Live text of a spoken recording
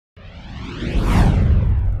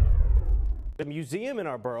The museum in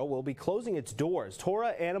our borough will be closing its doors. Torah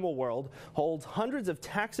Animal World holds hundreds of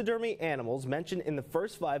taxidermy animals mentioned in the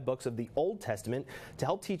first 5 books of the Old Testament to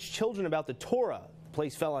help teach children about the Torah. The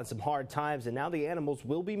place fell on some hard times, and now the animals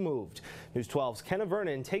will be moved. News 12's Kenna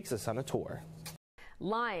Vernon takes us on a tour.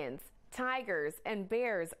 Lions, tigers, and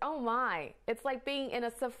bears. Oh my, it's like being in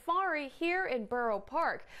a safari here in Borough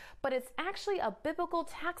Park, but it's actually a biblical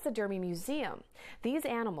taxidermy museum. These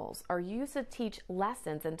animals are used to teach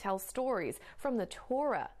lessons and tell stories from the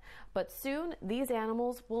Torah, but soon these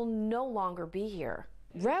animals will no longer be here.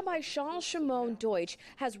 Rabbi Shaul Shimon Deutsch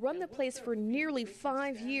has run the place for nearly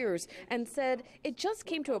 5 years and said it just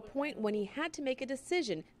came to a point when he had to make a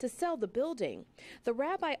decision to sell the building. The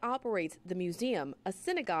rabbi operates the museum, a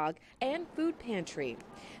synagogue, and food pantry.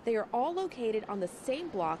 They are all located on the same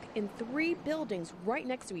block in 3 buildings right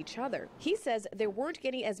next to each other. He says they weren't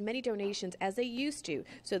getting as many donations as they used to,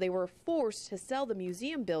 so they were forced to sell the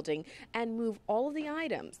museum building and move all of the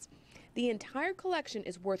items. The entire collection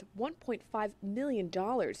is worth $1.5 million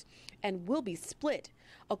and will be split.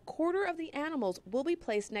 A quarter of the animals will be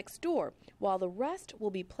placed next door, while the rest will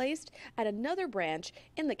be placed at another branch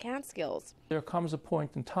in the Catskills. There comes a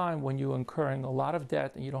point in time when you're incurring a lot of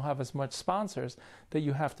debt and you don't have as much sponsors that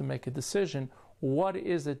you have to make a decision. What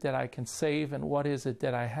is it that I can save and what is it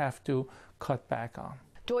that I have to cut back on?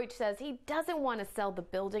 Deutsch says he doesn't want to sell the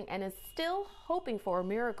building and is still hoping for a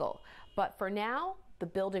miracle. But for now, the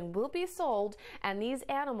building will be sold and these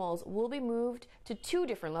animals will be moved to 2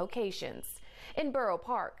 different locations. In Borough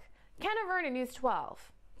Park, Kenna Vernon, News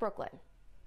 12, Brooklyn.